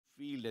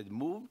field has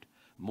moved.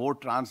 More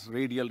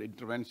transradial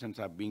interventions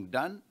are being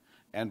done.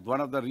 And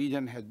one of the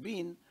reasons has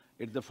been,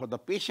 for the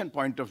patient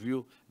point of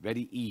view,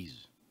 very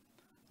ease.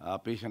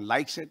 Patient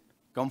likes it,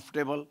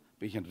 comfortable,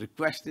 patient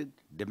requested,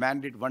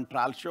 demanded. One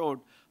trial showed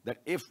that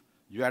if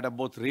you had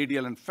both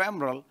radial and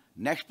femoral,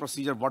 next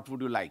procedure, what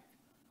would you like?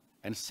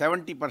 And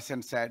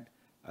 70% said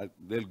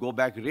they'll go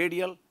back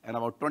radial, and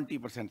about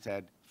 20%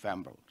 said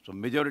femoral. So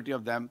majority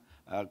of them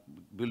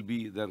will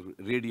be the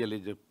radial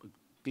is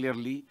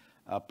clearly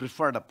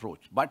preferred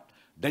approach. But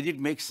does it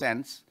make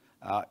sense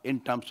in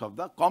terms of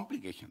the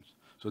complications?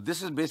 So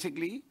this is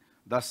basically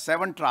the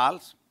 7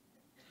 trials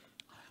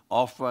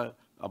of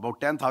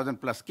about 10,000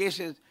 plus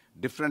cases,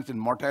 difference in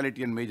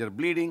mortality and major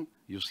bleeding.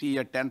 You see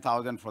here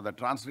 10,000 for the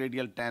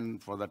transradial, 10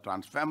 for the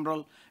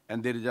transfemoral,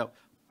 and there is a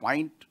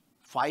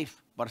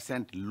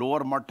 0.5%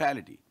 lower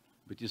mortality,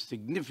 which is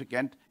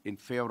significant in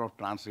favor of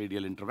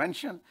transradial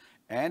intervention,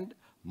 and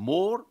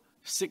more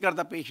sicker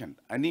the patient,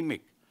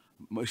 anemic,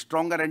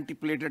 stronger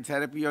antiplatelet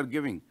therapy you're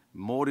giving,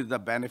 more is the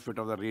benefit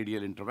of the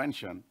radial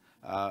intervention.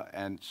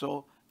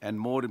 And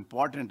more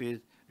important is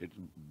it's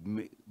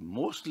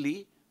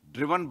mostly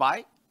driven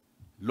by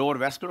lower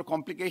vascular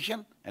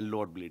complication and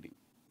lower bleeding.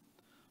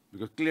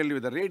 Because clearly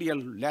with the radial,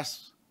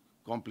 less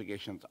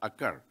complications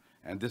occur.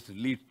 And this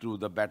leads to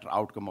the better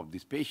outcome of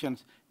these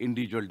patients.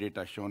 Individual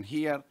data shown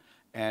here.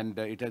 And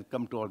it has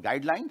come to our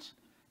guidelines.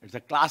 It's a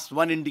class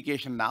 1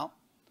 indication now.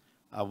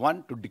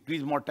 1, to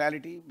decrease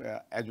mortality,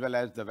 as well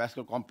as the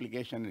vascular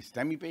complication in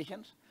STEMI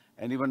patients,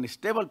 and even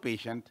stable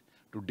patient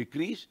to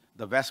decrease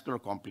the vascular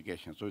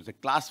complications. So it's a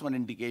class 1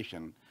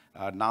 indication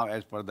now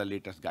as per the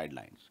latest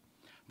guidelines.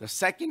 The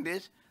second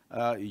is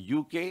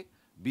UK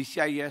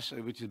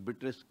BCIS, which is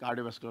British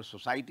Cardiovascular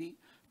Society,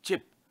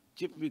 CHIP.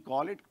 CHIP, we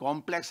call it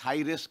complex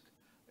high-risk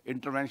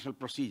interventional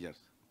procedures.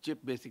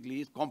 CHIP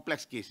basically is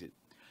complex cases.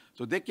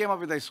 So they came up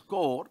with a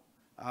score,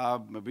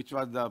 which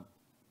was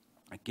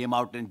came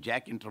out in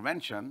JACC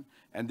intervention,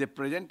 and they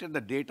presented the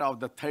data of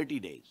the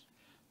 30 days.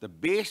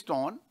 Based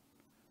on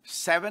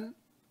 7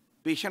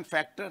 patient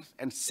factors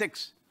and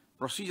 6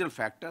 procedural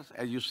factors,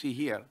 as you see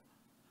here,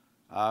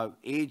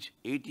 age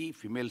 80,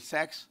 female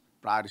sex,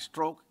 prior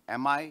stroke,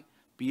 MI,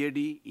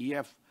 PAD,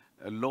 EF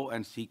low,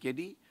 and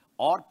CKD,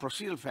 or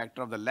procedural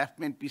factor of the left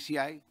main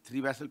PCI,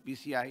 3-vessel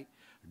PCI,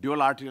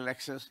 dual arterial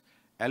access,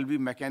 LV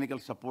mechanical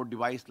support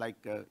device like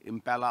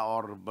Impella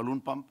or balloon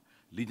pump,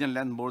 lesion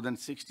length more than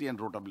 60, and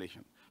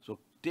rotablation. So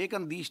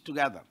taken these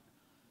together,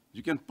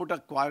 you can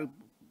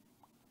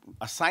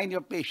assign your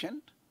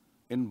patient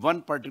in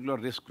one particular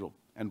risk group.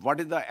 And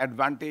what is the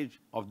advantage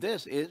of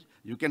this is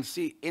you can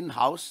see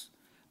in-house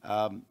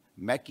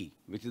MACI,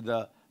 which is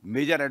the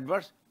major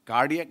adverse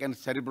cardiac and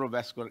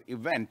cerebrovascular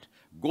event,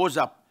 goes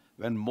up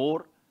when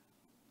more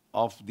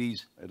of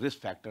these risk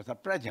factors are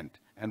present,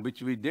 and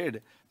which we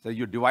did. So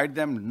you divide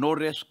them: no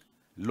risk,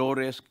 low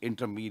risk,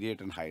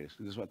 intermediate, and high risk.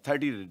 This was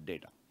 30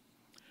 data.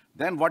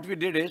 Then what we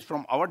did is,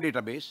 from our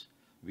database,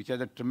 which has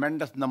a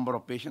tremendous number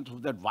of patients,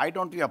 that why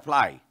don't we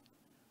apply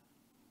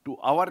to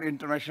our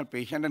interventional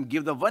patient and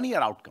give the 1-year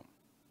outcome?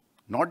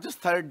 Not just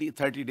 30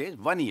 days,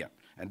 1 year.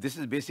 And this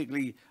is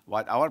basically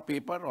what our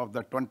paper of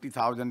the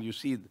 20,000, you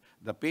see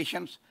the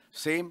patients,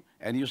 same,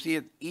 and you see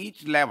at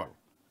each level,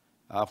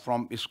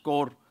 from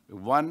score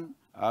 1,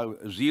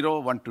 0,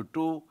 1 to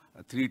 2,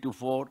 3 to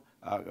 4,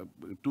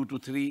 2 to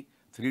 3,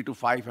 3 to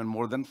 5, and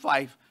more than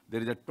 5,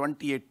 there is a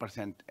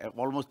 28%,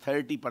 almost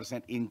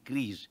 30%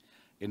 increase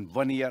in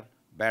 1 year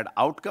bad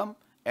outcome,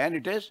 and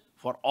it is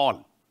for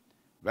all.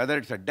 Whether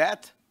it's a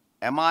death,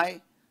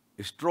 MI,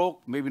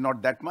 stroke, maybe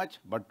not that much,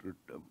 but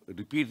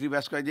repeat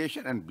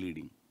revascularization and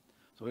bleeding.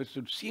 So it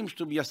seems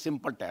to be a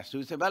simple test. So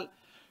you say, well,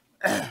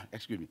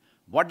 excuse me,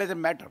 what does it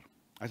matter?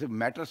 I said,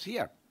 matters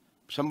here.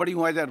 Somebody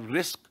who has a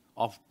risk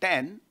of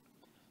 10,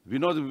 we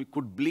know that we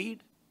could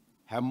bleed,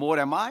 have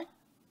more MI,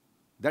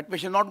 that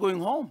patient not going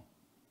home.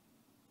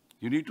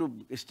 You need to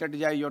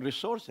strategize your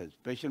resources.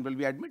 Patient will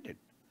be admitted.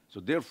 So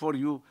therefore,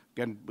 you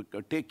can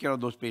take care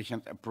of those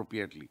patients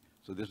appropriately.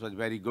 So this was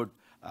very good,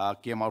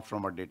 came out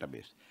from our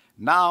database.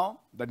 Now,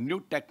 the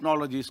new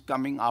technology is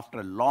coming after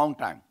a long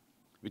time,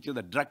 which is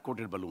the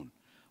drug-coated balloon.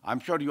 I'm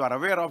sure you are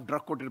aware of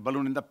drug-coated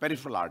balloon in the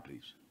peripheral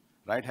arteries,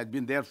 right? Has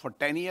been there for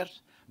 10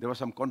 years. There was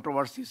some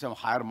controversy, some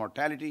higher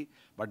mortality.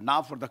 But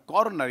now for the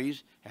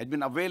coronaries, has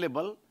been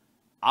available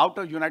out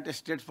of United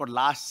States for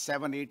last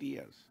 7-8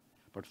 years.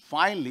 But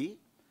finally,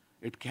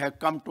 it has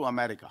come to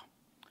America.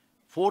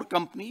 4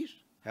 companies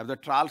have the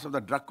trials of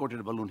the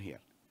drug-coated balloon here.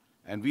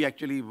 And we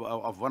actually,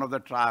 of one of the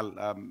trial,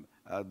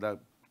 the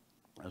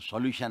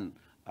solution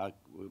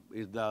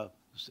is the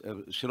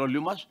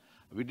sirolimus.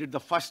 We did the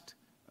first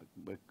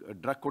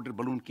drug-coated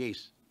balloon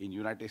case in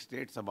United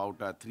States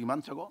about 3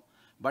 months ago.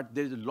 But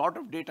there's a lot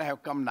of data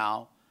have come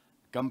now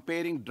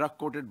comparing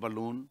drug-coated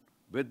balloon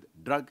with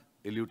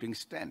drug-eluting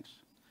stents.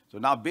 So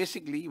now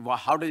basically,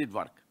 how does it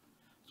work?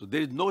 So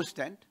there is no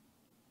stent,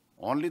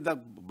 only the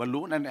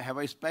balloon, and have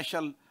a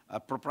special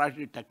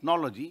proprietary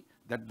technology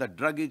that the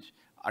drug is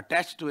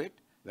attached to it.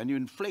 When you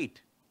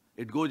inflate,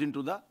 it goes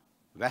into the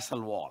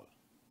vessel wall.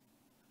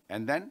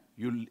 and then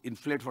you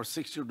inflate for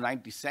 60 to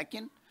 90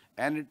 seconds,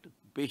 and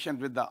patient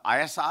with the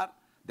ISR,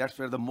 that's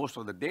where the most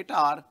of the data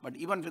are, but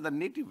even with the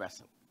native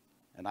vessel.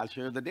 And I'll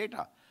show you the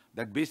data,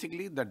 that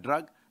basically the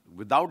drug,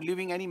 without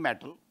leaving any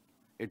metal,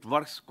 it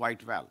works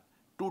quite well.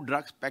 Two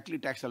drugs,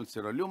 paclitaxel and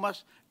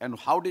sirolimus, and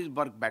how does it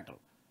work better?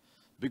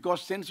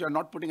 Because since you're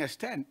not putting a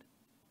stent,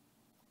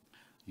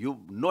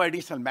 no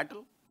additional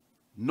metal,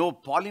 no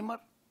polymer,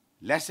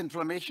 less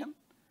inflammation,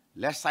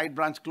 less side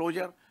branch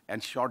closure,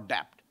 and short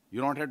depth.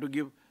 You don't have to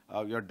give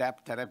your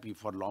depth therapy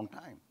for a long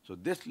time. So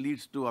this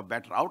leads to a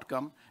better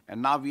outcome.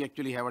 And now we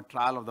actually have a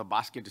trial of the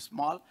basket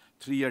small,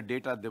 3-year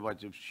data that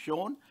was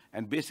shown,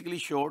 and basically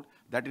showed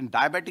that in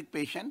diabetic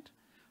patient,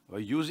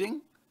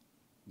 using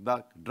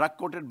the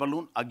drug-coated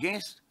balloon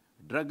against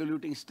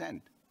drug-eluting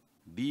stent,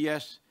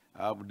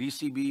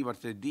 DCB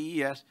versus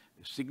DES,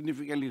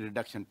 significantly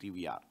reduction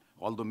TVR.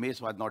 Although MACE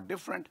was not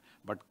different,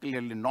 but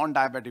clearly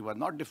non-diabetic was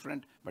not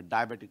different, but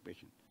diabetic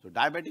patient. So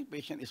diabetic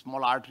patient,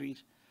 small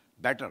arteries,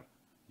 better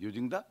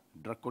using the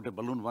drug-coated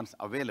balloon once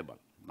available.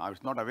 Now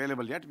it's not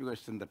available yet because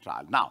it's in the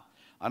trial. Now,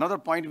 another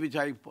point which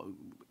I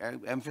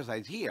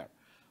emphasize here,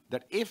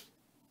 that if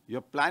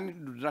you're planning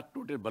to do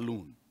drug-coated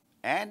balloon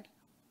and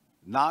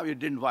now it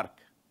didn't work,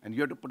 and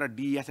you have to put a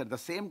DES at the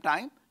same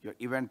time, your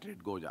event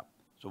rate goes up.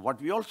 So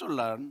what we also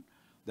learned,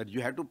 that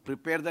you have to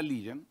prepare the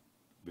lesion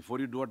before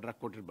you do a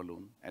drug-coated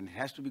balloon, and it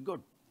has to be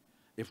good.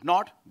 If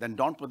not, then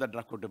don't put the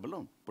drug-coated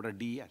balloon, put a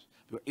DES.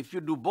 If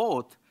you do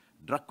both,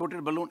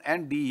 drug-coated balloon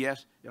and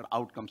DES, your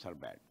outcomes are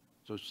bad.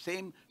 So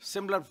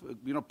similar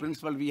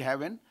principle we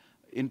have in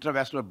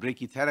intravascular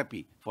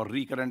brachytherapy for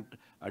recurrent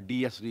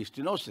DS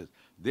restenosis.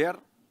 There,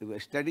 the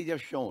studies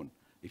have shown,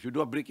 if you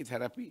do a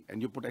brachytherapy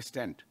and you put a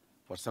stent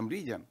for some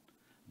region,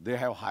 they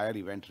have higher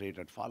event rate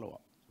at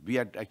follow-up. We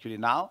are actually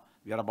now,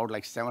 we are about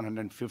like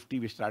 750.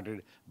 We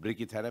started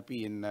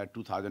brachytherapy in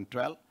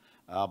 2012.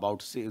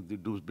 We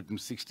do between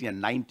 60 and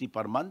 90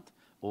 per month,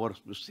 over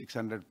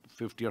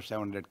 650 or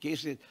 700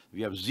 cases.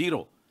 We have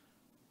 0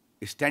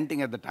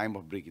 stenting at the time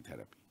of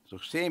brachytherapy. So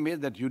same is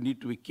that you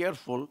need to be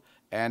careful.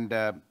 And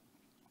the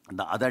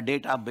other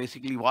data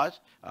basically was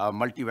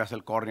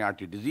multivessel coronary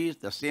artery disease.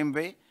 The same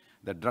way,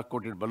 the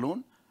drug-coated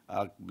balloon,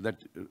 that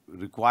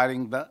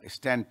requiring the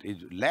stent is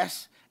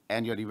less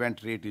and your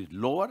event rate is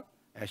lower,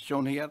 as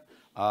shown here.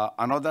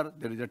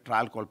 There is a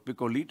trial called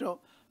Picolito,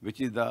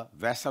 which is the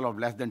vessel of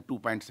less than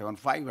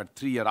 2.75 at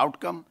 3-year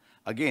outcome.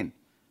 Again,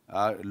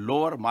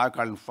 lower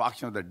myocardial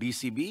infarction of the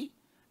DCB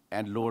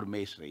and lower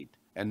MACE rate,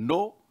 and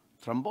no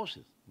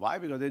thrombosis. Why?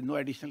 Because there is no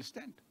additional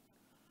stent.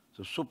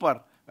 So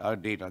super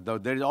data.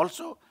 There is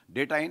also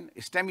data in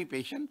STEMI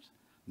patients,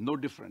 no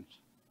difference.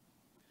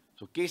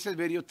 So cases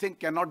where you think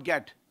cannot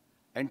get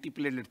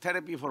antiplatelet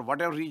therapy for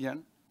whatever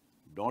reason,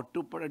 don't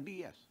to put a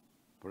DS,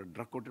 put a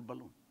drug-coated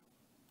balloon,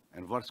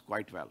 and works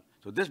quite well.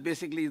 So this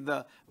basically is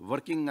the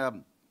working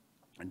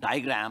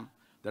diagram,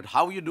 that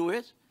how you do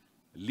is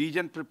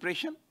lesion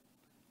preparation,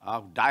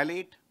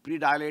 dilate,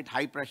 pre-dilate,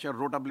 high pressure,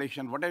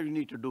 rotablation, whatever you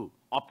need to do,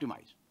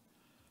 optimize.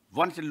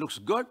 Once it looks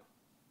good,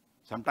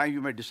 sometimes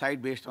you may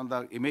decide based on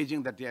the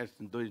imaging that there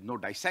is no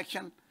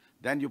dissection,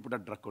 then you put a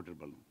drug-coated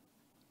balloon.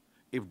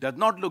 If it does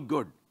not look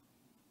good,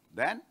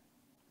 then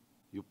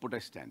you put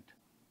a stent.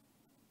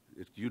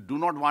 You do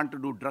not want to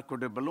do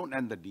drug-coated balloon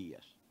and the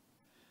DS.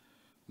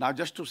 Now,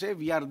 just to say,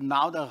 we are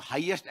now the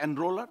highest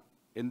enroller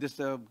in this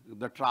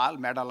the trial,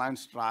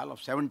 Med-Alliance trial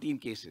of 17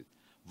 cases.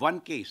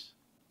 One case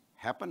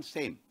happened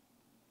same.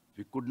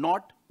 We could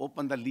not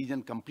open the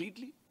lesion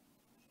completely,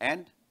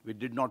 and we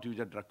did not use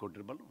a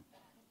drug-coated balloon.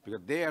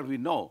 Because there we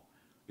know,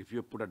 if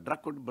you put a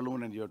drug-coated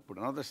balloon and you put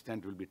another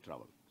stent, will be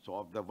trouble. So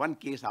of the one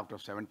case out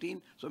of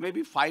 17, so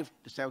maybe 5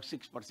 to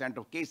 6%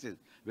 of cases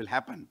will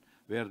happen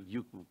where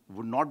you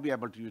would not be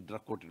able to use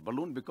drug-coated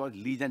balloon because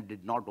lesion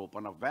did not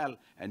open up well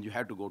and you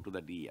have to go to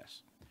the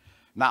DES.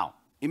 Now,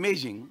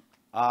 imaging,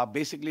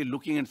 basically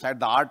looking inside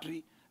the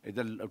artery, is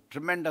a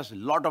tremendous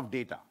lot of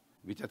data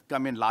which has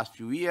come in last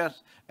few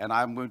years, and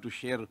I'm going to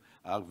share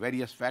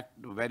various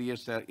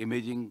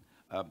imaging,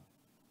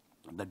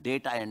 the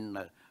data and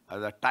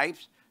the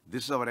types.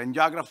 This is our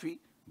angiography.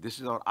 This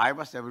is our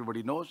IVUS,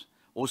 everybody knows.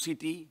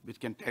 OCT, which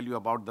can tell you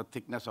about the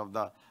thickness of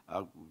the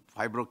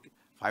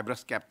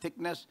fibrous cap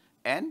thickness,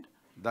 and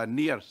the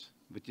NIRS,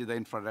 which is the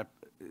infrared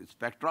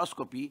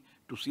spectroscopy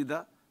to see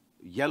the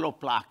yellow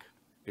plaque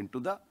into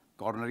the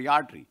coronary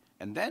artery.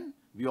 And then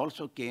we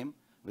also came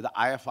with the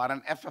IFR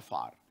and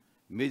FFR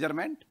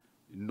measurement,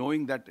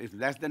 knowing that it's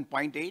less than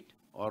 0.8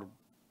 or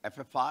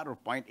FFR or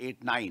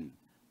 0.89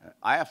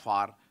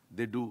 IFR,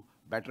 they do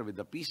better with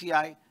the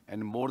PCI,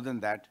 and more than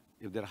that,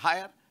 if they're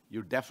higher,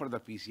 you defer the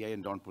PCI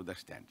and don't put the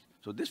stents.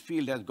 So this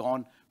field has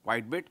gone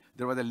quite a bit.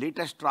 There was a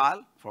latest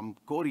trial from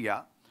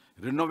Korea,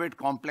 Renovate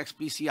Complex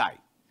PCI,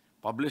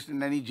 published in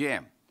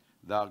NEJM.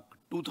 The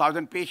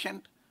 2,000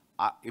 patient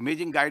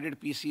imaging-guided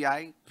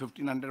PCI,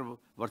 1,500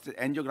 versus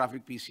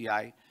angiographic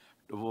PCI,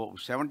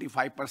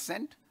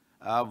 75%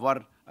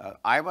 were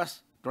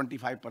IVUS,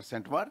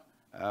 25% were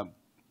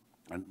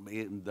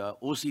in the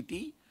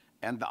OCT,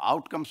 and the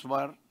outcomes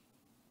were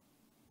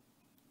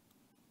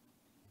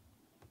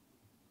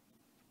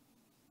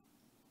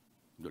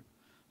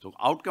So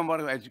outcome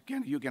were, as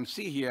you can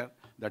see here,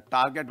 the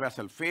target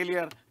vessel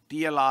failure,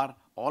 TLR,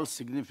 all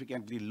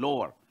significantly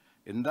lower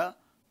in the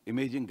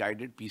imaging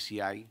guided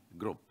PCI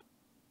group.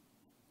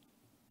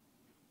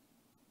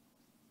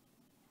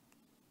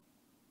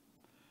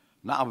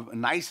 Now, a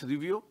nice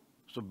review.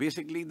 So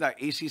basically, the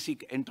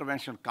ACC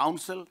Interventional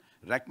Council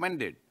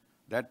recommended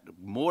that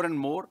more and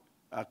more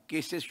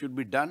cases should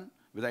be done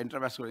with the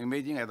intravascular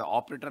imaging at the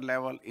operator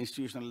level,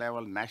 institutional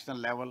level, national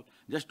level,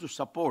 just to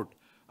support.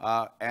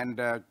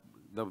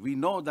 We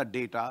know the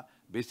data,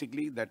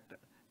 basically, that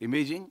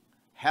imaging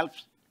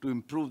helps to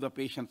improve the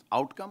patient's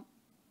outcome.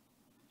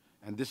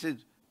 And this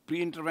is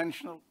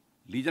pre-interventional,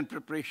 lesion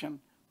preparation,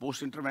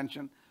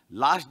 post-intervention.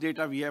 Last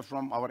data we have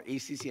from our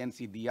ACC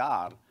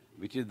NCDR,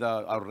 which is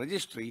our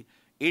registry,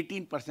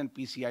 18%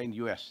 PCI in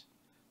US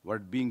were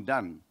being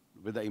done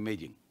with the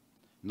imaging.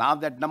 Now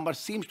that number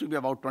seems to be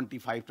about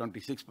 25,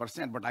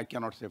 26%, but I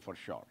cannot say for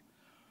sure.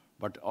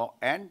 But,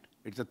 and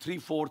it's a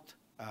 3/4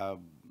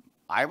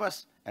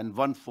 IVUS and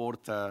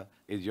 1/4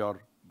 is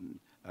your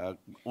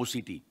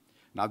OCT.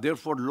 Now,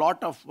 therefore, a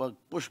lot of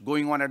push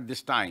going on at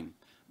this time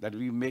that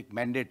we make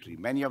mandatory.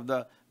 Many of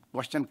the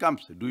question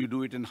comes, do you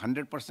do it in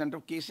 100%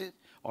 of cases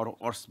or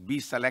be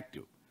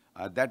selective?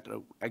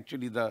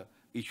 Actually the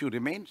issue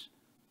remains.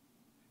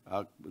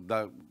 Our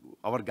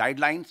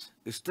guidelines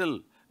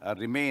still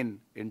remain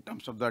in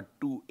terms of the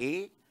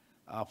 2A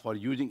for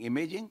using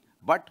imaging,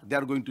 but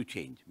they're going to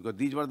change because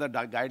these were the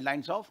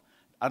guidelines of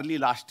early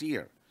last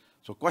year.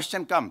 So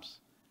question comes,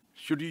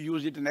 should you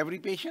use it in every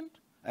patient?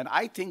 And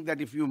I think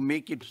that if you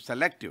make it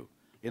selective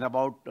in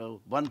about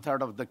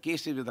 1/3 of the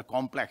cases with the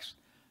complex,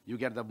 you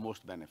get the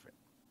most benefit.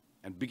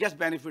 And biggest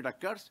benefit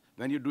occurs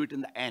when you do it in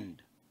the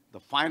end, the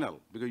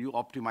final, because you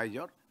optimize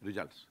your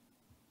results.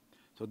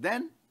 So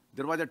then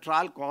there was a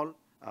trial called,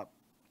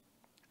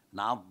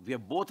 now we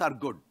have both are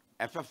good,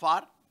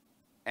 FFR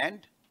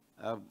and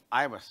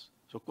IVUS.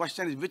 So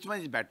question is, which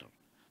one is better?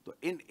 So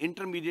in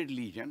intermediate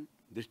lesion,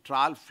 this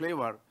trial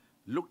flavor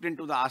looked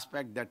into the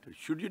aspect that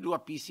should you do a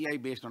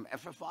PCI based on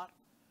FFR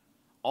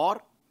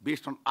or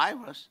based on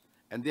IVUS,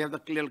 and they have the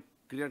clear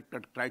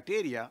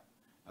criteria,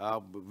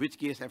 which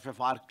case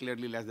FFR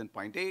clearly less than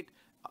 0.8,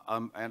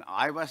 and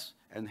IVUS,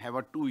 and have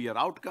a 2-year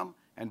outcome,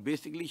 and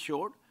basically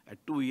showed a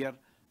 2-year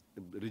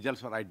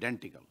results are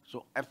identical.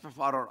 So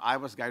FFR or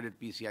IVUS guided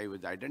PCI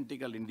was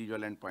identical,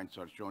 individual endpoints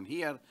are shown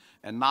here,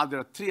 and now there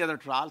are 3 other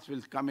trials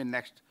will come in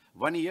next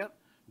 1 year,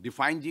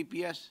 Define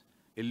GPS,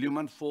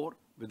 Illumin 4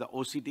 with the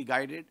OCT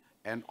guided,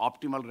 and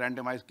optimal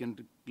randomized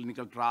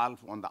clinical trial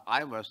on the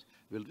IVUS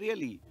will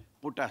really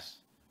put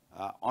us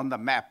on the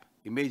map,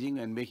 imaging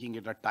and making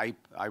it a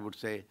type, I would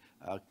say,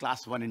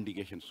 class 1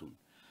 indication soon.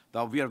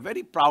 Now, we are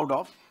very proud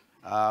of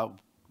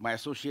my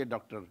associate,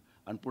 Dr.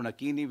 Annapurna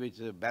Kini, which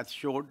Beth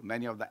showed,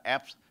 many of the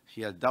apps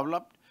she has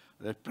developed,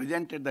 that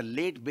presented the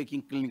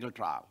late-breaking clinical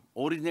trial,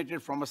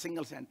 originated from a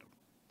single center.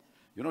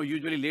 You know,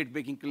 usually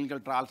late-breaking clinical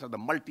trials are the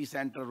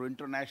multi-center or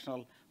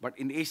international, but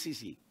in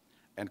ACC,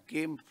 and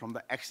came from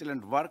the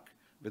excellent work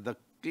with the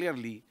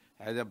clearly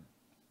has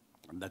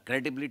the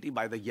credibility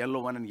by the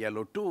yellow 1 and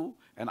yellow 2.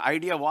 And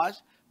idea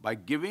was by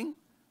giving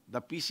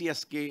the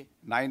PCSK9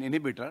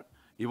 inhibitor,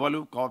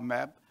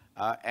 evolocumab,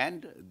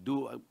 and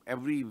do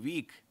every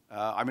week,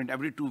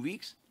 every 2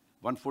 weeks,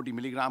 140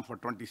 milligram for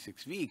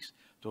 26 weeks.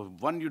 So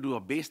one, you do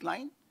a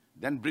baseline,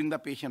 then bring the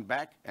patient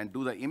back and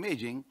do the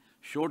imaging,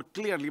 showed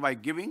clearly by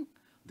giving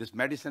this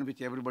medicine,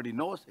 which everybody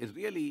knows, is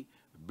really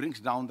brings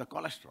down the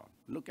cholesterol.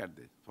 Look at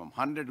this. From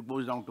 100, it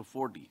goes down to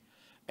 40.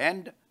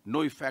 And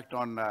no effect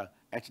on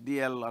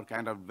HDL or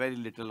kind of very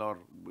little or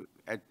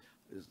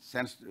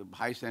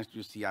high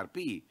sensitive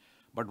CRP.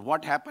 But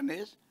what happened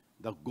is,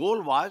 the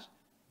goal was,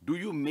 do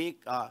you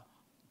make a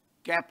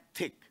cap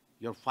thick,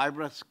 your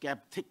fibrous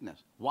cap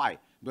thickness? Why?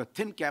 Because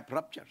thin cap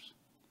ruptures.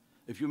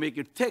 If you make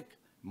it thick,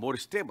 more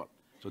stable.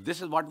 So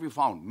this is what we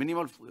found.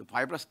 Minimal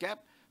fibrous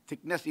cap,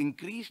 thickness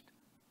increased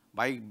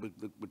by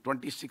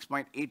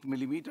 26.8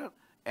 millimeter,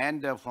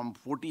 and from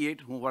 48,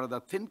 who were the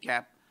thin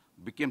cap,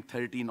 became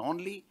 13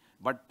 only,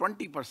 but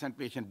 20%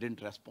 patient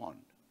didn't respond,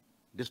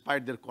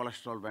 despite their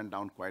cholesterol went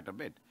down quite a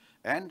bit.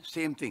 And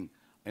same thing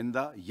in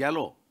the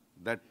yellow,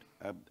 that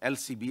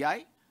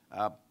LCBI,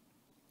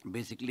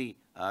 basically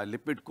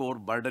lipid core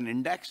burden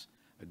index,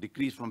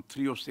 decreased from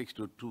 306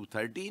 to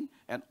 213,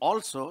 and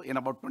also in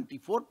about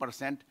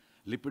 24%,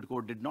 lipid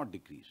core did not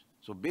decrease.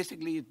 So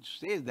basically it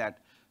says that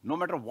no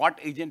matter what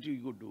agent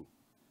you could do,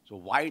 so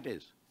why it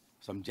is,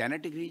 some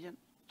genetic region,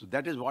 so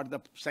that is what the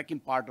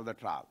second part of the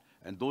trial,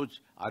 and those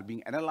are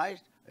being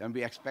analyzed, and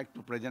we expect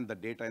to present the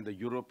data in the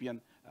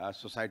European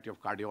Society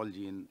of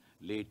Cardiology in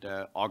late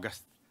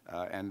August,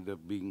 and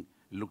being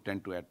looked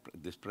into at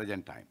this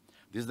present time.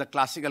 This is the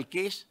classical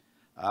case,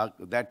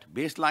 that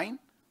baseline,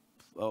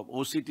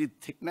 OCT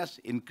thickness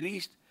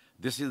increased.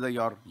 This is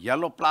your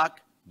yellow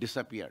plaque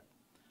disappeared.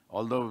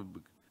 Although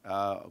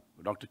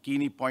Dr.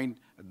 Kini coined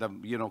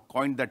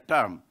the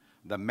term,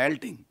 the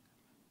melting,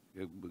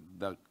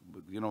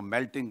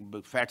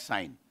 melting fat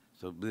sign.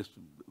 So this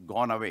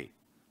gone away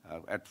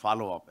at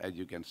follow-up, as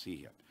you can see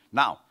here.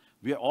 Now,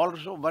 We are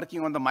also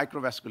working on the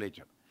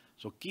microvasculature.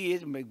 So key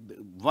is,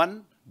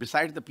 one,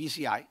 besides the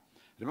PCI,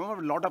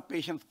 remember a lot of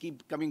patients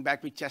keep coming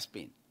back with chest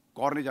pain.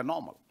 Coronary are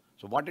normal.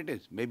 So what it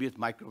is, maybe it's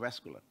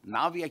microvascular.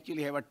 Now we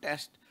actually have a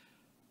test,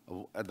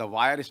 the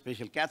wire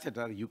special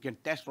catheter, you can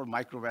test for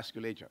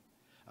microvasculature.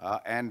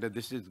 And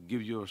this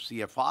gives you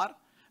CFR,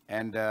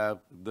 and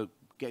does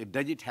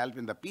it help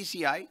in the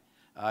PCI?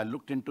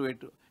 Looked into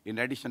it in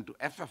addition to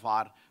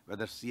FFR,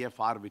 whether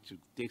CFR, which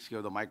takes care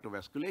of the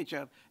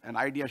microvasculature, and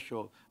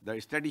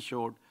the study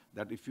showed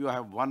that if you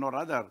have one or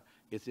other,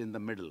 it's in the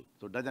middle,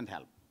 so it doesn't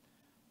help.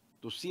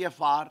 So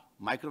CFR,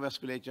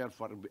 microvasculature,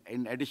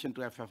 in addition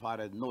to FFR,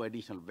 has no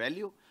additional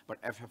value,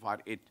 but FFR,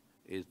 it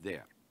is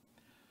there.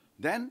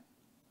 Then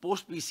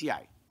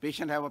post-PCI,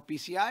 patient have a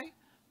PCI,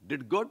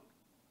 did good.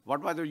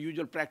 What was the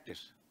usual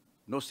practice?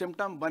 No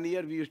symptom, 1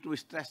 year we used to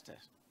stress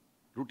test,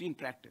 routine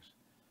practice,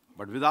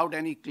 but without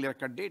any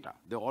clear-cut data.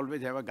 They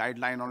always have a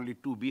guideline, only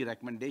 2B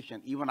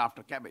recommendation, even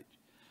after cabbage.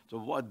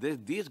 So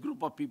this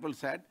group of people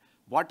said,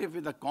 what if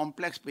with a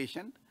complex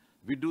patient,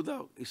 we do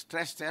the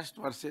stress test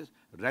versus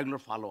regular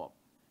follow-up?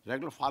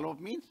 Regular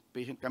follow-up means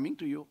patient coming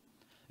to you.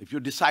 If you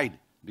decide,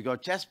 because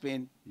chest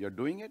pain, you're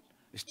doing it,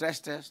 stress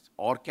test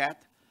or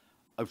cath.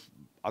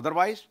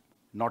 Otherwise,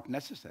 not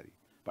necessary.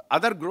 But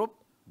other group,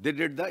 they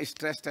did the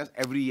stress test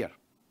every year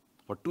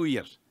for 2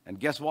 years. And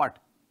guess what?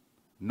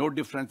 No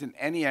difference in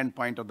any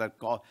endpoint of the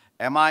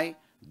MI,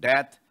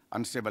 death,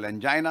 unstable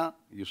angina.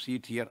 You see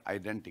it here,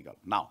 identical.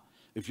 Now,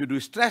 if you do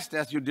stress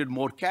test, you did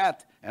more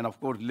cath, and of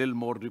course, little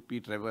more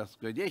repeat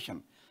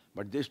revascularization.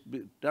 But this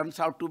turns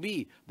out to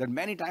be that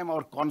many times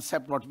our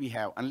concept, what we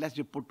have, unless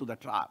you put to the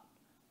trial,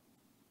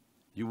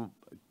 you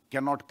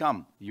cannot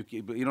come.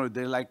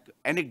 They're like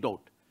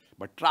anecdote.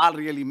 But trial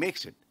really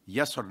makes it,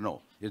 yes or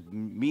no. It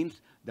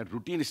means that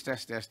routine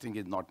stress testing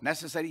is not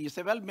necessary. You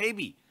say, well,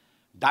 maybe.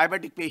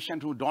 Diabetic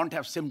patient who don't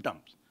have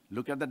symptoms,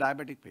 look at the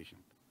diabetic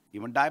patient.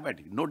 Even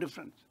diabetic, no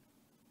difference.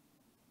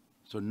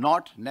 So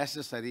not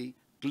necessary,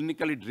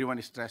 clinically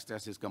driven stress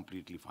test is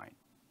completely fine.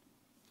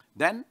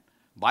 Then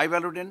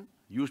bivalirudin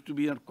used to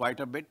be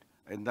quite a bit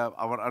in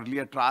our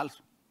earlier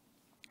trials.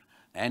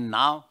 And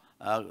now,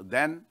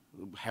 then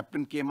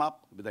heparin came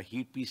up with a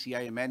heat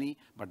PCI many,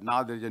 but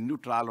now there's a new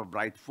trial of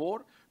Bright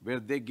 4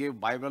 where they gave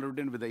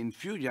bivalirudin with the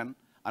infusion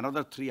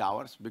another 3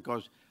 hours,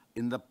 because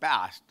in the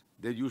past,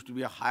 there used to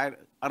be a higher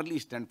early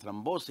stent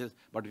thrombosis,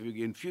 but if you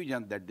give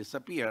infusion, that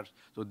disappears.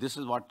 So this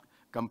is what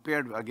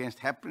compared against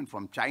heparin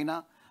from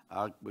China,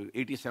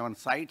 87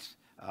 sites,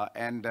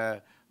 and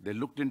they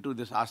looked into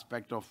this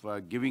aspect of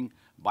giving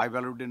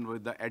bivalirudin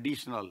with the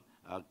additional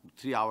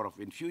 3 hours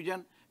of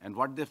infusion, and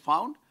what they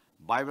found,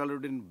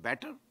 bivalirudin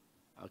better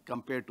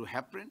compared to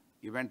heparin,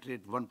 event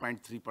rate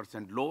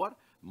 1.3% lower.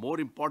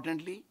 More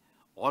importantly,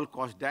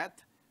 all-cause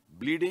death,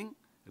 bleeding,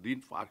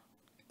 reinfarct.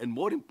 And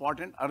more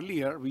important,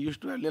 earlier, we used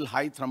to have a little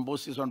high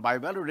thrombosis on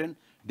bivalirudin,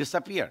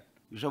 disappeared.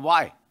 You say,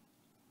 why?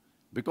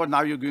 Because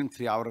now you're giving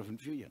 3 hours of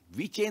infusion.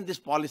 We changed this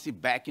policy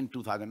back in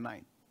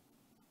 2009.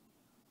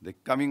 They're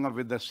coming up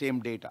with the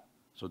same data.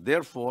 So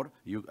therefore,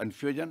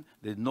 infusion,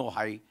 there's no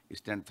high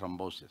stent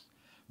thrombosis.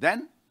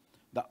 Then,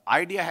 the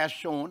idea has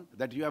shown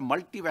that you have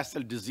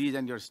multivessel disease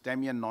and you're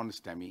STEMI and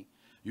non-STEMI,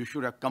 you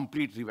should have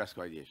complete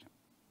revascularization.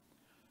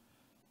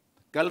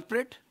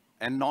 Culprit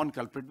and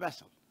non-culprit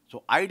vessel.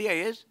 So idea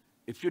is,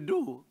 if you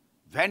do,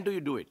 when do you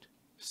do it?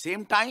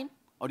 Same time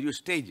or you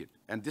stage it?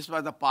 And this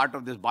was a part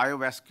of this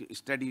BioVasc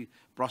study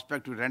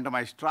prospective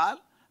randomized trial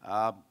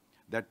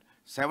that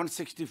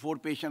 764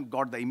 patients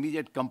got the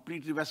immediate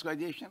complete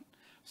revascularization.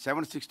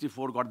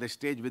 764 got the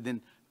stage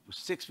within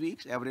 6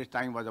 weeks. Average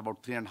time was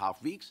about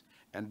 3.5 weeks.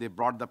 And they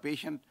brought the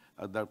patient,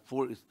 the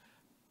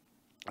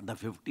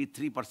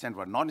 53%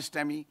 were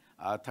non-STEMI,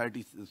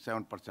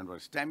 37% were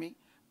STEMI.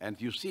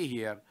 And you see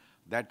here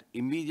that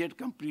immediate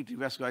complete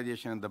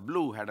revascularization in the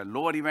blue had a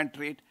lower event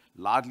rate,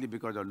 largely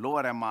because of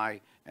lower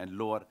MI and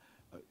lower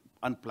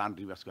unplanned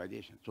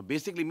revascularization. So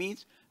basically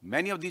means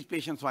many of these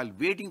patients, while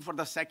waiting for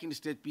the second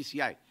stage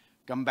PCI,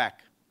 come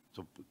back.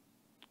 So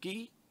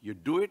key, you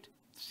do it,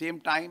 same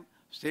time,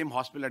 same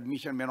hospital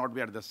admission may not be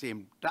at the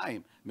same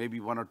time, maybe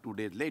 1 or 2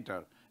 days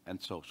later, and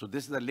so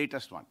this is the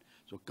latest one.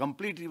 So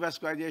complete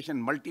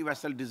revascularization,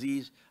 multivessel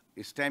disease,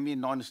 STEMI,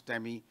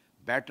 non-STEMI,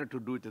 better to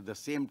do it at the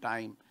same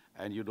time,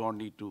 and you don't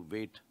need to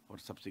wait for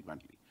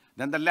subsequently.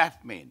 Then the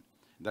left main.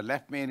 The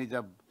left main is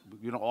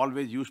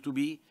always used to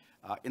be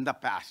in the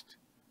past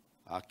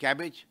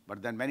cabbage,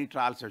 but then many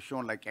trials have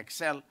shown like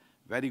Excel,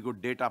 very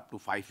good data up to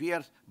 5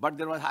 years, but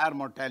there was higher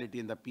mortality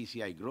in the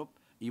PCI group,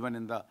 even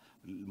in the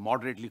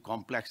moderately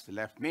complex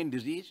left main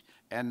disease.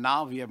 And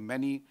now we have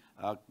many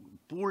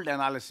pooled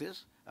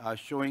analysis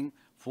showing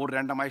 4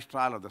 randomized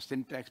trial of the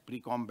Syntax,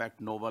 Precombat,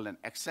 Novel, and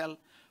Excel,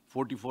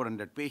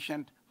 4,400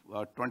 patient,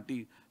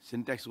 20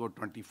 Syntax got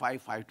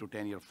 25, 5 to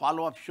 10 year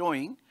follow-up,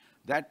 showing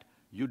that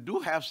you do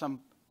have some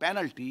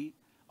penalty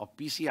of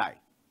PCI,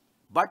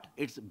 but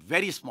it's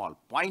very small,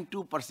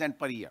 0.2%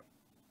 per year.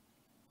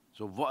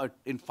 So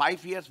in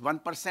 5 years,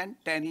 1%,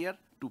 10 year,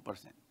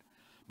 2%.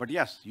 But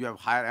yes, you have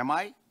higher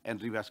MI and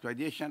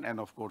revascularization, and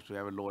of course, you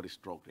have a lower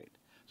stroke rate.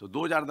 So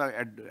those are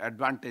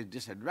the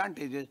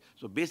disadvantages.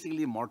 So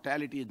basically,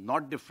 mortality is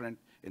not different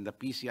in the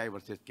PCI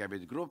versus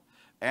cabbage group.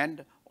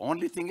 And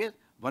only thing is,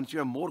 once you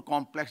have more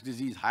complex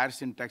disease, higher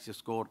syntax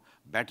score,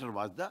 better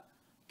was the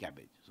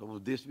cabbage.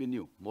 So this we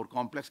knew. More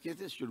complex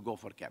cases should go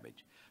for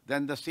cabbage.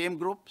 Then the same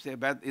group, say,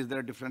 is there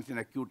a difference in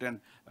acute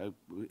and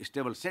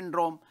stable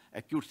syndrome?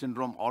 Acute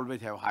syndrome always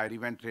have higher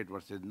event rate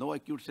versus no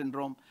acute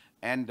syndrome.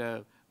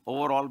 And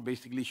overall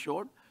basically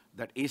showed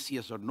that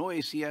ACS or no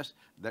ACS,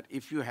 that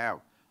if you have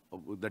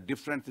the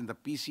difference in the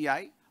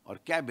PCI or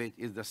cabbage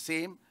is the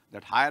same,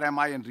 that higher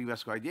MI and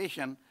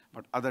revascularization,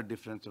 but other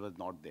difference was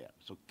not there.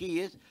 So key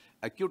is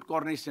acute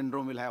coronary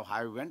syndrome will have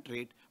high event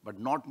rate, but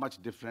not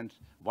much difference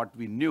what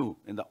we knew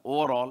in the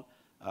overall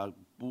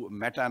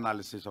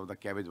meta-analysis of the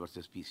cabbage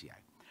versus PCI.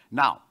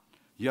 Now,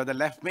 here the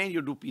left main,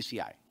 you do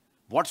PCI.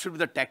 What should be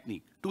the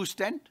technique? 2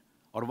 stent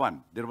or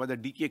 1? There was a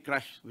DK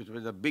crush, which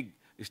was a big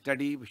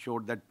study,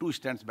 showed that 2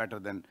 stents better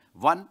than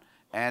 1.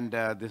 And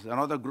this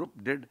another group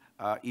did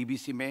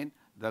EBC main,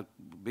 that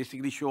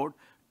basically showed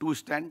 2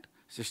 stent,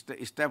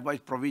 stepwise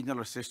provisional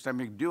or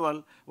systemic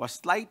dual was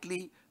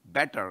slightly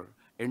better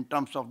in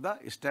terms of the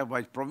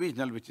stepwise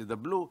provisional, which is the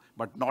blue,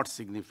 but not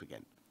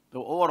significant.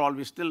 So overall,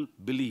 we still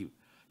believe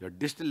your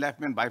distal left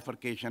main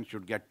bifurcation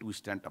should get 2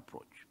 stent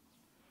approach.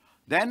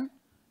 Then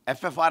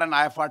FFR and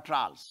IFR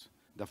trials.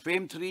 The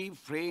FAME3,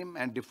 frame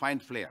and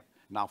defined flare.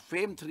 Now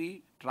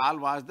FAME3 trial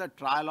was the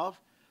trial of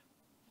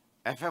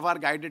FFR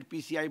guided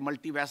PCI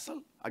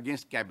multivessel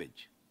against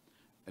cabbage.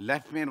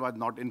 Left main was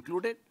not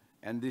included,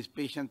 and these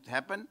patients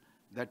happened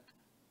that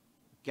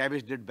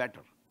cabbage did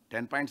better,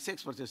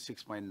 10.6 versus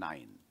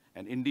 6.9.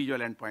 And individual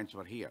endpoints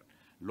were here.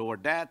 Lower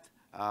death,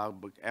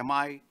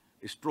 MI,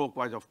 stroke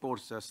was, of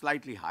course,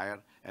 slightly higher,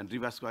 and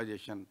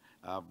revascularization,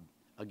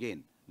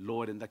 again,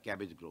 lower in the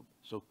cabbage group.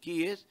 So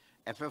key is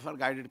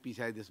FFR-guided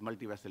PCI, this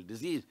multivessel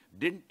disease,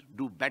 didn't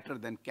do better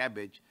than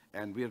cabbage,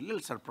 and we're a little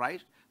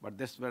surprised, but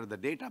this were the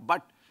data.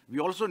 But we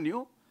also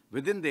knew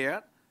within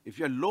there, if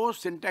you have low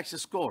syntax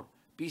score,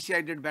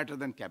 PCI did better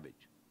than cabbage.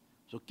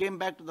 So came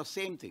back to the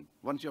same thing.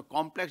 Once you're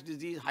complex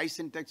disease, high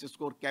syntax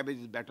score, cabbage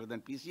is better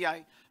than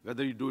PCI,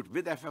 whether you do it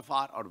with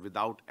FFR or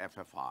without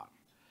FFR.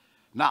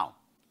 Now,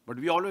 but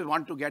we always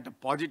want to get a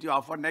positive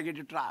or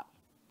negative trial.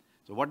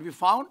 So what we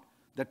found,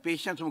 that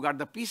patients who got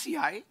the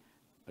PCI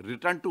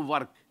returned to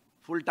work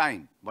full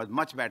time was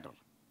much better.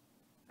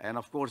 And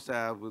of course,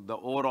 with the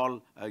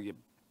overall,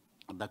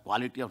 the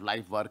quality of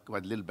life work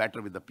was a little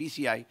better with the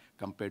PCI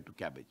compared to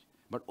cabbage.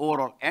 But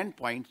overall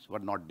endpoints were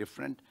not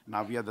different.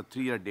 Now we have the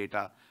 3-year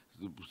data.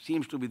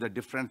 Seems to be the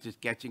difference is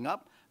catching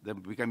up. They're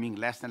becoming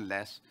less and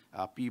less.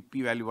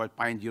 P-value was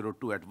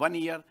 0.02 at 1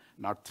 year.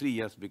 Now 3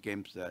 years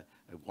becomes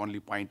only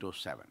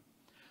 0.07.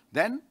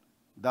 Then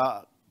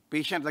the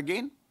patients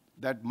again,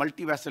 that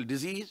multivessel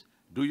disease,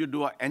 do you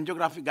do an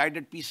angiographic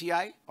guided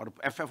PCI or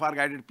FFR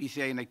guided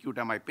PCI in acute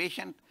MI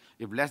patient?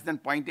 If less than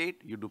 0.8,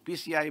 you do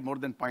PCI, more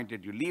than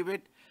 0.8, you leave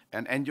it.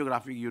 And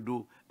angiographic, you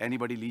do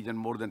anybody lesion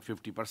more than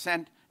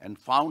 50%, and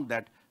found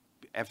that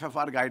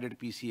FFR guided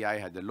PCI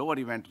has a lower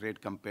event rate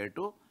compared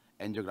to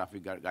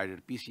angiographic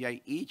guided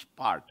PCI. Each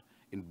part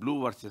in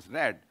blue versus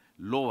red,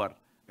 lower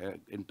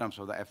in terms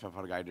of the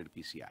FFR guided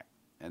PCI.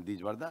 And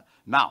these were the,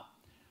 now,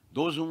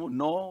 those who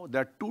know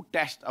there are 2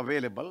 tests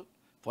available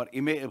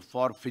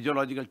for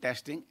physiological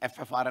testing,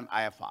 FFR and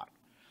IFR.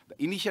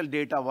 The initial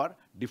data were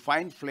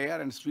defined flare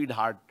and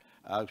sweetheart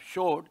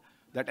showed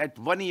that at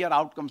 1 year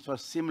outcomes were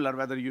similar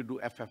whether you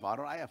do FFR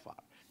or IFR.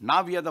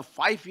 Now we have the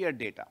 5-year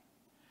data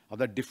of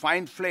the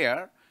defined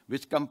flare,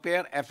 which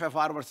compare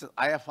FFR versus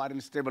IFR in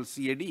stable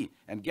CAD.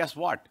 And guess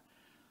what?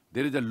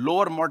 There is a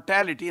lower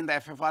mortality in the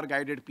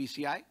FFR-guided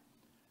PCI.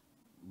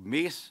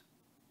 MACE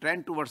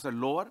trend towards the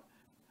lower,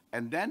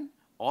 and then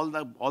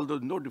although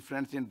no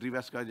difference in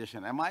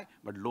revascularization MI,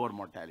 but lower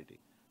mortality.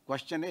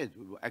 Question is,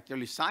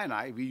 actually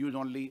Sinai, we use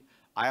only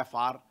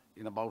IFR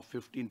in about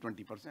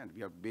 15-20%.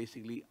 We are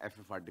basically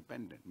FFR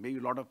dependent. Maybe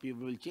a lot of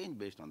people will change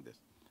based on this.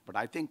 But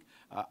I think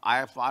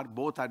IFR,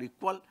 both are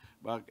equal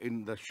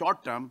in the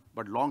short term,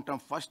 but long term,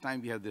 first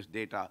time we have this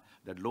data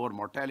that lower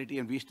mortality,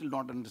 and we still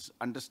don't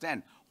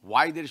understand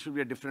why there should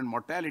be a different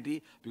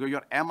mortality, because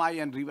your MI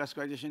and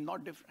revascularization is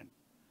not different.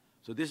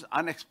 So this is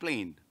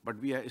unexplained, but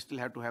we still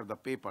have to have the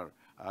paper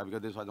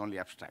because this was only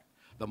abstract.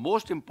 The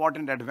most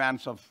important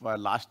advance of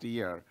last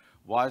year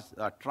was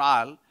a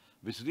trial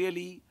which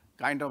really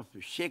kind of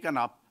shaken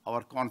up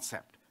our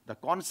concept. The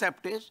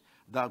concept is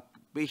the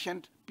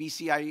patient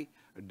PCI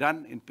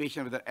done in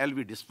patient with an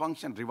LV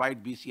dysfunction,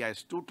 revived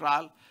BCIS2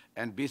 trial,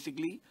 and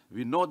basically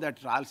we know that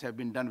trials have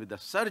been done with the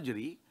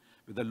surgery,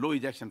 with the low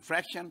ejection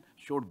fraction,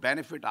 showed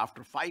benefit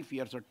after 5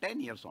 years or 10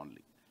 years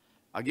only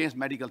against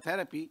medical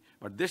therapy,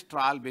 but this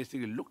trial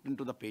basically looked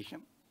into the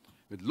patient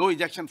with low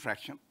ejection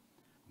fraction,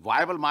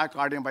 viable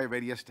myocardium by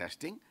various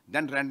testing,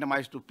 then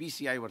randomized to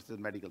PCI versus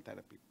medical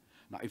therapy.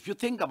 Now, if you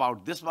think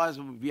about this,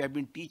 we have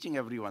been teaching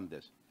everyone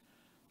this,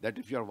 that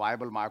if you have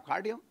viable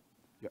myocardium,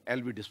 your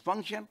LV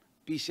dysfunction,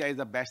 PCI is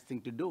the best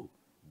thing to do,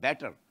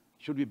 better.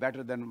 should be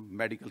better than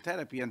medical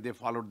therapy. And they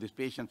followed this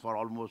patient for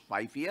almost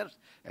 5 years.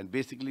 And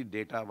basically,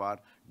 data were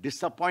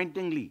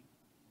disappointingly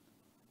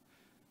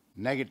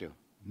negative,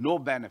 no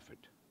benefit,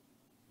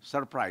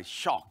 surprise,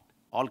 shocked,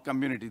 all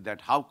community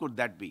that how could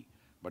that be?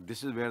 But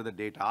this is where the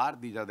data are.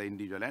 These are the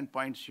individual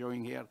endpoints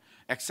showing here,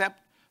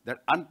 except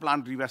that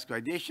unplanned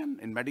revascularization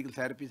in medical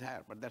therapy is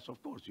higher. But that's,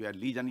 of course, you had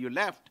lesion, you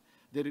left,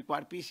 they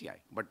require PCI,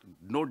 but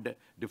no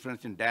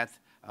difference in death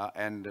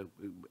and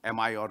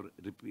MI or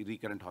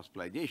recurrent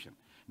hospitalization.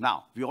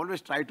 Now, we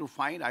always try to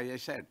find, as I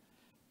said,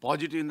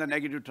 positive in the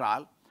negative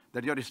trial,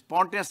 that your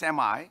spontaneous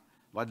MI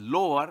was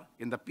lower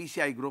in the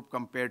PCI group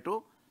compared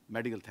to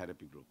medical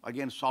therapy group.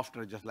 Again,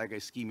 softer, just like a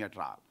ischemia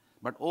trial.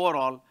 But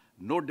overall,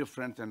 no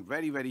difference, and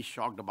very, very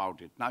shocked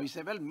about it. Now, you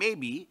say, well,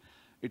 maybe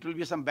it will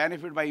be some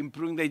benefit by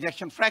improving the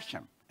ejection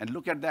fraction. And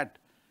look at that.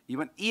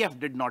 Even EF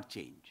did not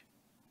change.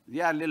 They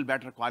are a little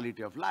better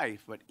quality of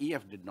life, but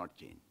EF did not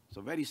change.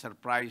 So very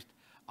surprised,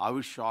 I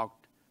was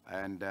shocked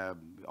and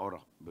or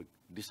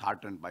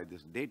disheartened by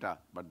this data.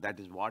 But that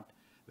is what,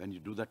 when you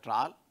do the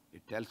trial,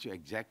 it tells you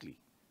exactly,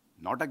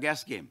 not a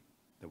guess game,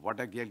 that what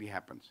exactly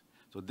happens.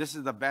 So this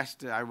is the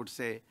best, I would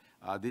say,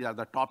 these are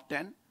the top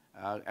 10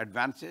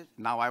 advances.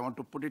 Now I want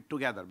to put it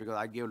together because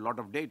I gave a lot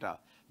of data,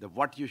 that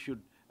what you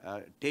should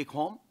take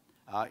home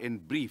in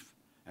brief.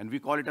 And we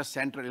call it a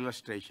central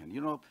illustration.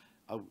 You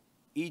know,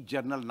 each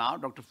journal now,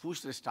 Dr.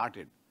 Fuster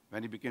started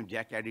when he became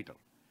JACC editor,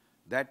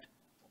 that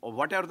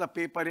whatever the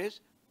paper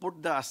is,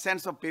 put the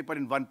essence of paper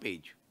in one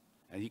page.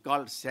 And he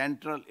called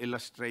central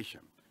illustration.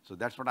 So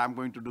that's what I'm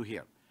going to do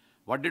here.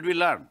 What did we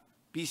learn?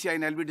 PCI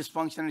and LV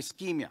dysfunction and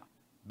ischemia,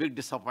 big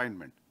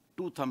disappointment,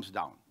 2 thumbs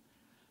down.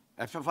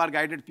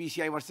 FFR-guided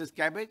PCI versus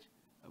cabbage,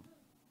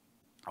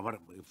 our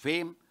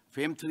FAME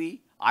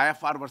 3,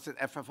 IFR versus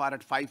FFR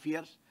at 5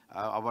 years,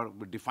 our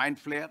defined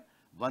flare,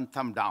 1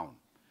 thumb down.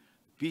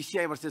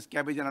 PCI versus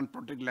cabbage and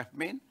unprotected left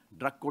main,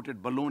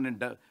 drug-coated balloon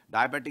and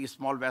diabetic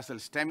small vessel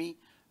STEMI,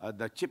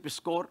 the CHIP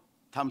score,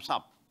 thumbs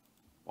up,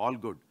 all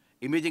good.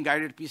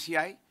 Imaging-guided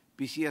PCI,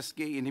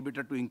 PCSK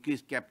inhibitor to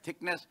increase cap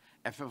thickness,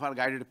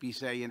 FFR-guided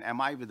PCI and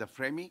MI with the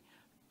FREMI,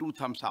 2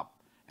 thumbs up.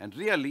 And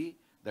really,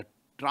 the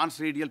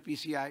transradial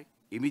PCI,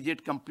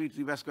 immediate complete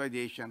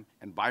revascularization,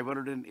 and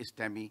bivalent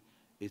STEMI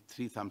is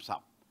 3 thumbs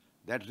up.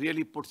 That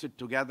really puts it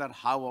together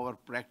how our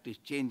practice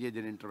changes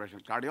in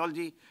interventional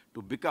cardiology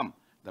to become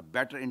the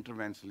better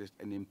interventionalist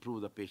and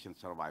improve the patient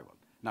survival.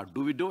 Now,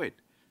 do we do it?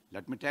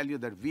 Let me tell you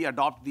that we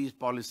adopt these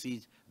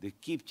policies. They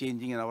keep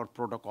changing in our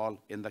protocol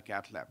in the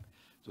cath lab.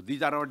 So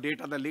these are our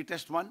data, the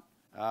latest one,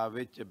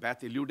 which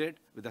Beth alluded,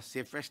 with the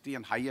safety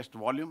and highest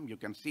volume. You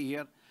can see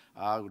here,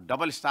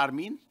 double star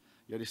means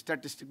you're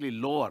statistically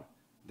lower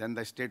than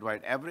the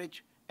statewide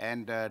average.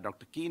 And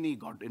Dr. Keeney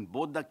got in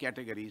both the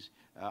categories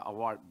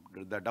award,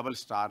 the double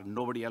star.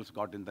 Nobody else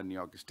got in the New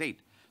York State.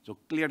 So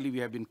clearly we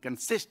have been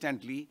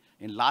consistently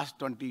in last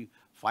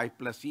 25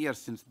 plus years,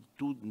 since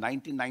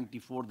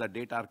 1994, the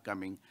data are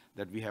coming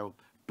that we have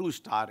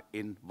 2-star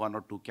in 1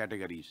 or 2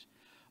 categories.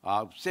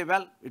 Say,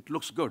 well, it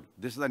looks good.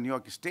 This is the New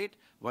York State.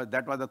 Well,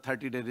 that was the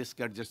 30-day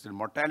risk-adjusted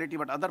mortality,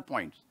 but other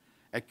points,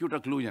 acute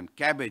occlusion,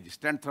 cabbage,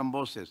 stent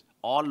thrombosis,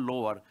 all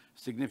lower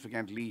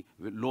significantly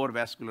with lower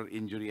vascular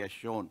injury as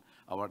shown,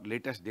 our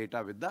latest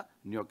data with the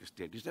New York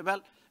State. You say, well,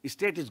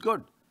 state is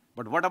good,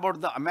 but what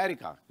about the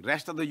America,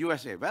 rest of the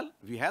USA? Well,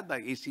 we had the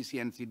ACC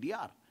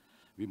NCDR.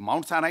 We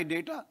Mount Sinai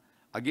data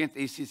against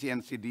ACC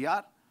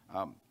NCDR.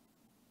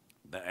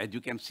 As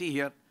you can see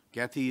here,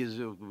 Kathy is,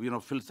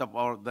 fills up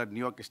the New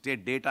York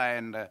State data,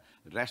 and the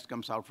rest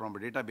comes out from a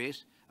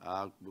database.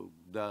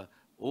 The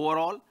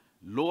overall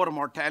lower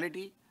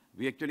mortality,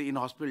 we actually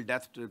in-hospital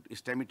death to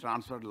STEMI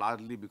transferred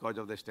largely because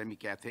of the STEMI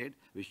cathode,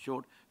 which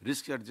showed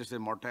risk-adjusted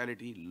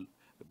mortality,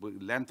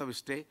 length of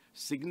stay,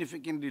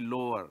 significantly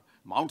lower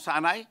Mount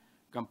Sinai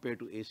compared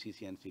to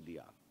ACC and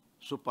CDR.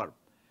 Superb.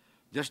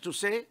 Just to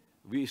say,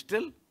 we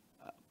still,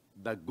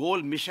 the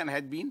goal mission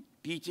had been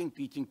teaching,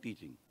 teaching,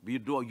 teaching.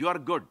 You are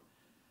good,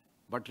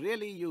 but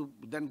really you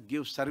then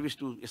give service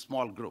to a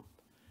small group.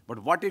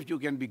 But what if you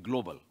can be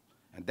global?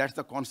 And that's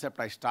the concept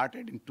I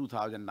started in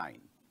 2009.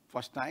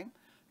 First time,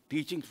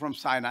 teaching from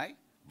Sinai,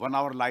 1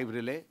 hour live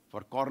relay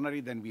for coronary,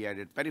 then we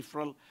added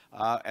peripheral,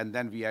 and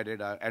then we added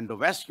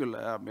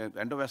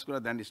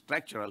endovascular, then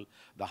structural.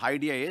 The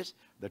idea is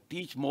to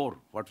teach more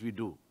what we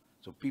do,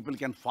 so people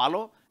can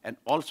follow and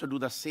also do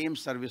the same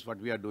service what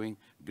we are doing,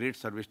 great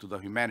service to the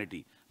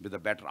humanity with a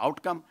better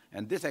outcome.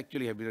 And this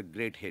actually has been a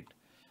great hit.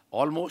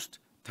 Almost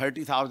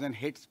 30,000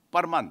 hits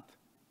per month.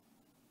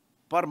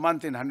 Per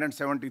month in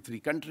 173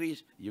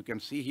 countries. You can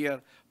see here,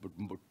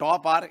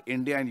 top are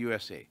India and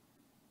USA.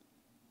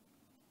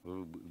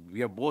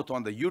 We are both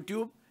on the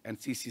YouTube and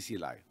CCC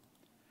Live.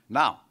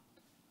 Now,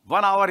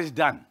 1 hour is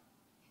done.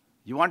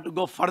 You want to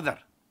go further.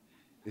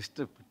 It's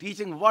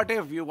teaching. What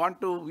if you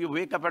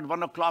wake up at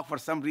 1 o'clock for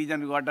some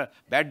reason, you got a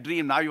bad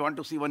dream, now you want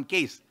to see one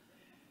case.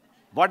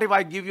 What if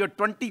I give you a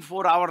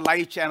 24-hour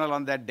live channel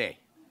on that day?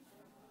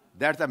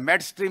 That's a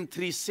MedStream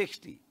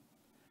 360.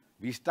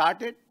 We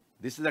started,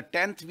 this is the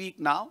 10th week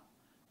now,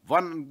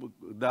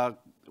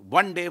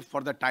 one day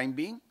for the time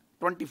being,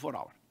 24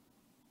 hours.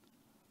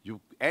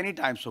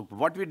 Anytime. So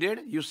what we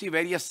did, you see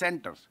various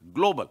centers,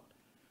 global,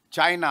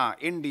 China,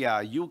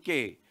 India,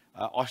 UK,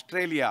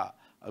 Australia,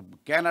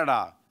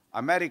 Canada,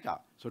 America.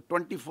 So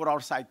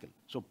 24-hour cycle.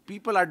 So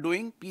people are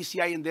doing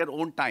PCI in their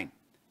own time.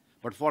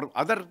 But for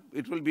other,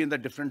 it will be in the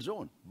different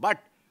zone. But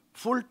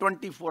full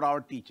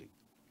 24-hour teaching.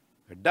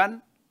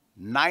 Done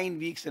 9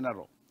 weeks in a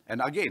row.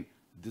 And again,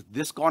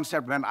 this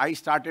concept, when I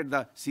started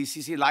the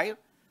CCC Live,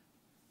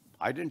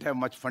 I didn't have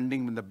much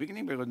funding in the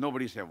beginning because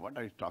nobody said, what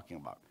are you talking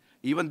about?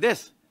 Even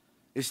this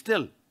is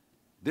still,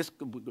 this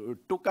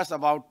took us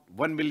about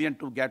 1 million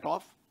to get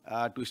off,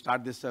 to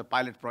start this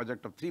pilot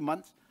project of 3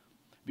 months.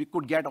 We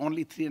could get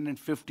only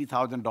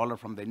 $350,000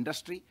 from the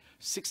industry.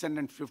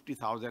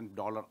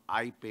 $650,000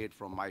 I paid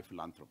from my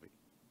philanthropy.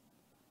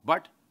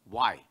 But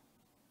why?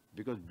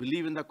 Because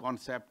believe in the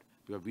concept,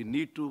 because we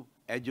need to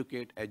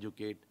educate,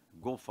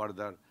 go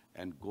further,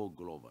 and go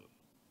global.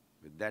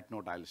 With that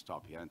note, I'll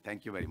stop here, and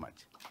thank you very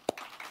much.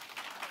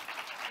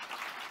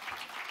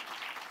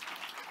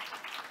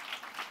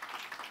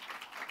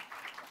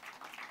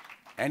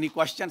 Any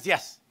questions?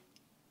 Yes.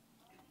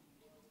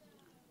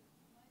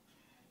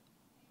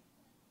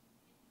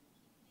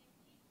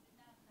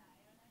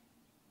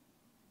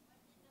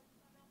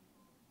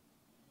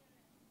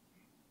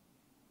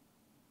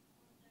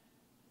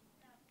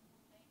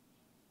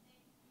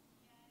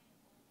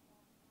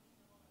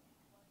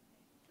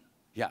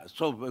 Yeah,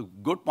 so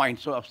good point.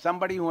 So if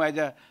somebody who has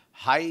a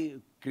high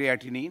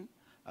creatinine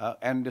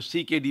and the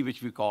CKD,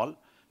 which we call,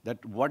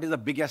 that what is the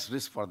biggest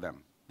risk for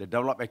them? They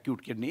develop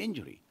acute kidney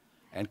injury,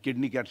 and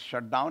kidney gets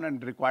shut down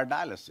and require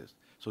dialysis.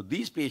 So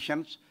these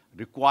patients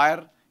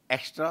require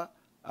extra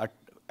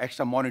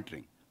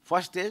monitoring.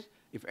 First is,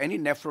 if any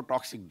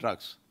nephrotoxic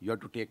drugs, you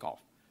have to take off.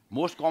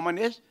 Most common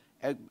is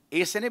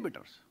ACE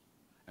inhibitors,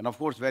 and of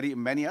course,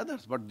 many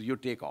others, but you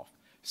take off.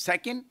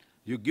 Second,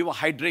 you give a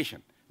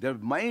hydration. There are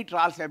many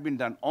trials have been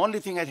done. Only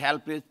thing that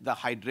helps is the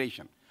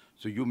hydration.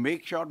 So you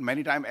make sure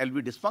many times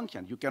LV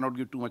dysfunction, you cannot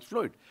give too much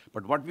fluid.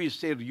 But what we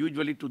say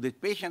usually to these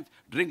patients,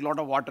 drink a lot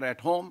of water at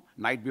home,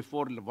 night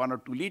before 1 or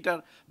 2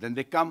 liters. Then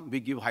they come, we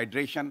give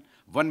hydration,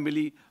 1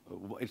 milli,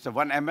 it's a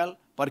 1 ml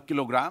per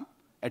kilogram,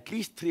 at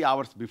least 3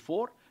 hours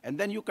before, and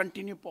then you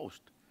continue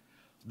post.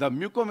 The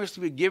mucomist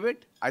we give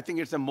it, I think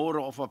it's a more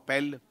of a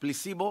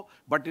placebo,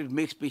 but it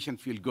makes patient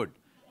feel good.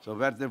 So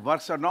whether it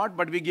works or not,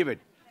 but we give it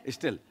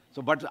still.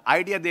 So, but the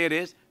idea there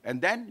is,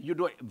 and then you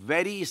do a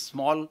very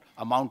small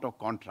amount of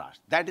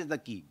contrast. That is the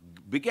key.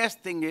 Biggest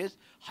thing is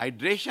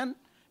hydration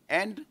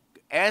and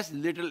as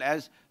little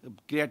as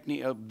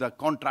creatinine, the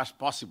contrast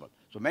possible.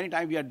 So many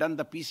times we have done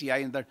the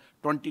PCI in the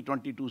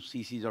 20-22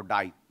 cc's of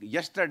dye.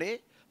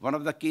 Yesterday, one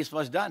of the case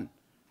was done.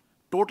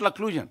 Total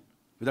occlusion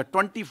with a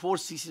 24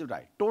 cc's of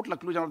dye. Total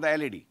occlusion of the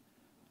LAD.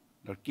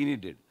 Dr. Kini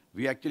did.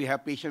 We actually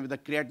have patients with a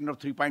creatinine of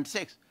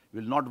 3.6.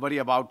 We'll not worry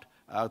about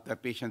the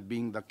patient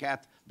being the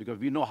cath, because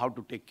we know how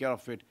to take care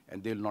of it,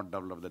 and they'll not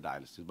develop the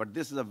dialysis. But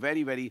this is a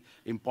very, very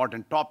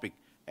important topic,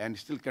 and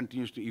still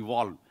continues to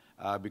evolve,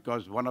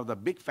 because one of the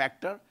big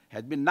factor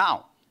has been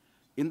now.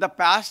 In the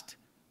past,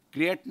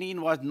 creatinine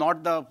was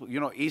not the,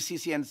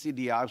 ACC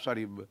NCDR,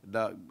 sorry,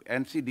 the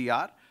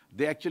NCDR.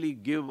 They actually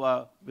give,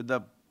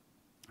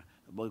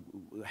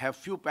 have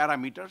few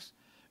parameters.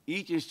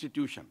 Each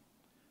institution,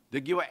 they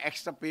give an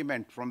extra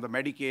payment from the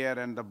Medicare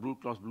and the Blue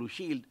Cross Blue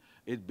Shield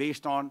is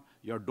based on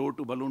your door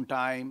to balloon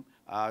time,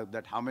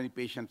 that how many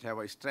patients have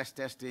a stress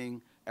testing,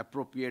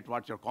 appropriate,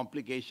 what's your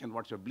complication,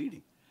 what's your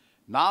bleeding.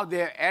 Now they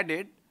have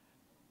added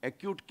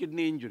acute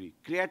kidney injury,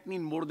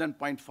 creatinine more than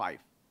 0.5.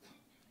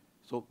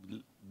 So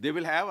they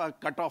will have a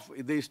cutoff.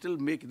 They still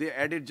they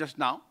added just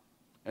now,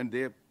 and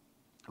they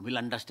will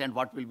understand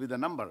what will be the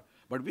number.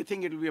 But we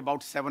think it will be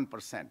about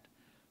 7%.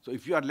 So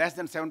if you are less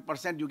than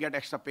 7%, you get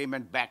extra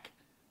payment back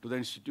to the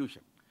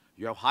institution.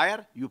 You have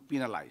higher, you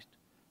penalized.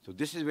 So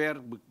this is where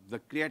the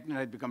creatinine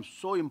has become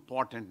so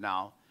important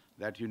now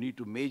that you need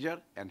to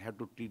measure and have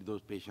to treat those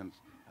patients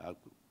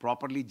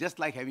properly, just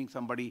like having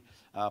somebody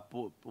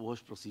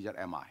post-procedure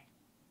MI.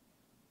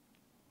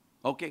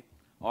 Okay,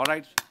 all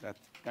right, that's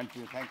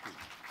continue. Thank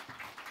you.